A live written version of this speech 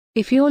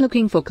If you're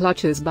looking for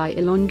clutches by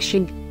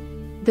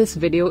Yilongsheng, this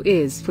video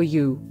is for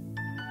you.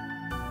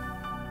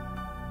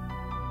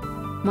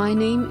 My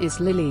name is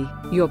Lily,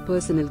 your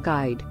personal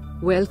guide.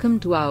 Welcome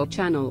to our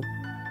channel.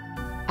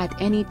 At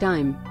any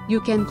time,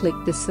 you can click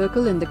the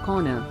circle in the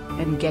corner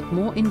and get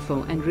more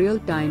info and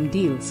real-time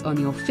deals on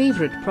your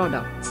favorite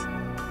products.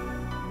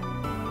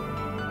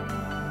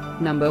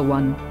 Number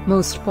 1,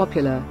 Most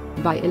Popular,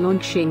 by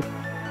Yilongsheng.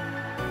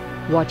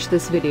 Watch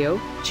this video,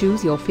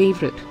 choose your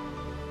favorite.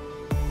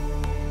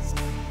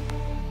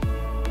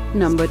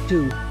 Number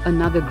 2,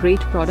 another great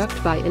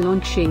product by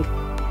Yilongsheng.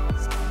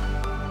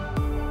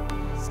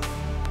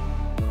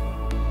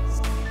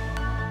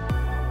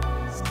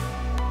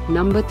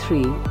 Number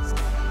 3.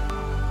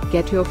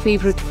 Get your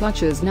favorite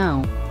clutches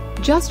now.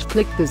 Just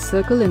click the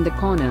circle in the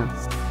corner.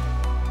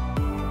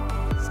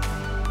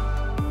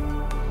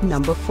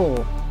 Number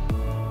 4.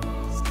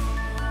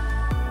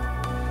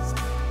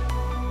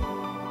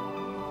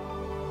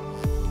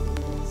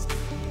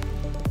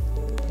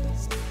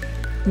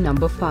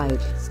 Number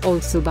 5,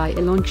 also by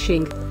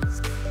Yilongsheng.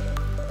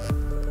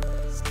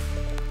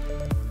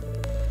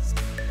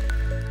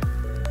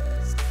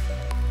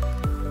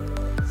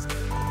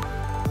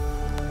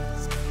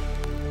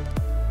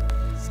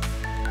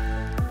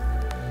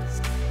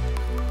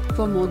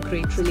 For more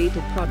great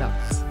related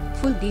products,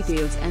 full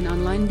details and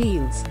online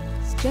deals,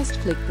 just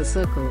click the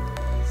circle.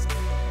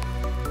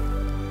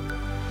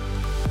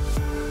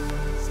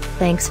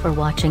 Thanks for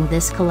watching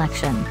this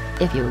collection.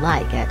 If you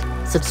like it,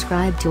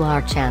 subscribe to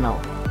our channel.